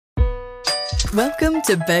Welcome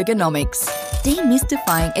to Burgernomics,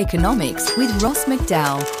 demystifying economics with Ross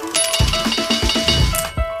McDowell.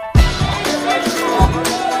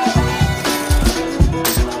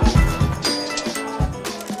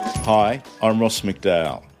 Hi, I'm Ross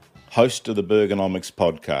McDowell, host of the Burgernomics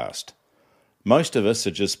podcast. Most of us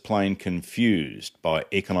are just plain confused by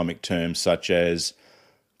economic terms such as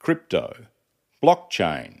crypto,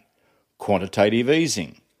 blockchain, quantitative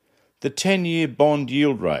easing, the 10-year bond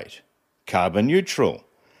yield rate, carbon neutral,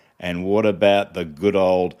 and what about the good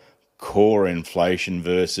old core inflation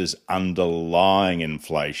versus underlying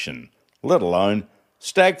inflation, let alone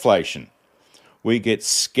stagflation. We get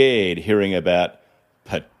scared hearing about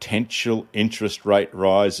potential interest rate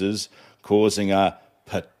rises causing a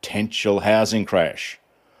potential housing crash.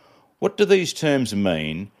 What do these terms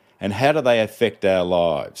mean and how do they affect our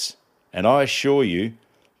lives? And I assure you,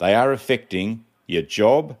 they are affecting your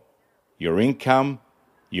job, your income,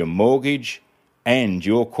 your mortgage, and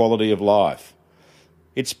your quality of life.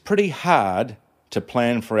 It's pretty hard to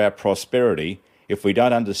plan for our prosperity if we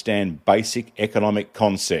don't understand basic economic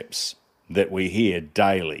concepts that we hear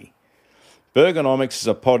daily. Burgernomics is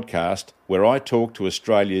a podcast where I talk to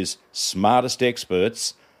Australia's smartest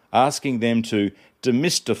experts, asking them to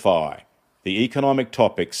demystify the economic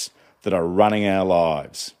topics that are running our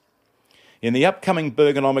lives. In the upcoming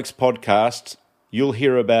Burgernomics podcast, you'll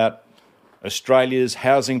hear about Australia's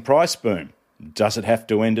housing price boom. Does it have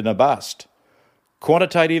to end in a bust?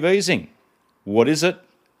 Quantitative easing. What is it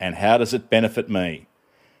and how does it benefit me?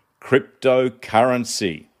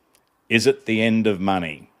 Cryptocurrency. Is it the end of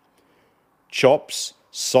money? Chops,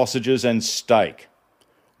 sausages and steak.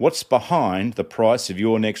 What's behind the price of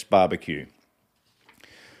your next barbecue?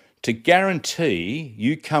 To guarantee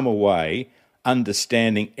you come away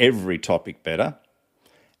understanding every topic better,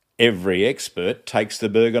 every expert takes the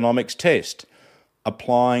Burgernomics test,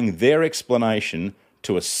 applying their explanation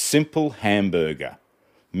to a simple hamburger,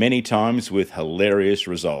 many times with hilarious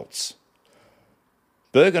results.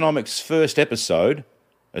 Burgernomics' first episode,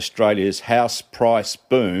 Australia's house price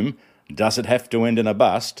boom, does it have to end in a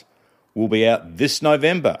bust, will be out this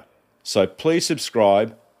November, so please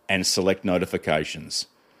subscribe and select notifications.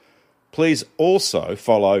 Please also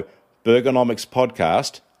follow Burgernomics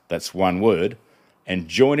Podcast, that's one word, and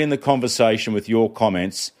join in the conversation with your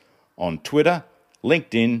comments on Twitter,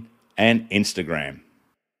 LinkedIn and Instagram.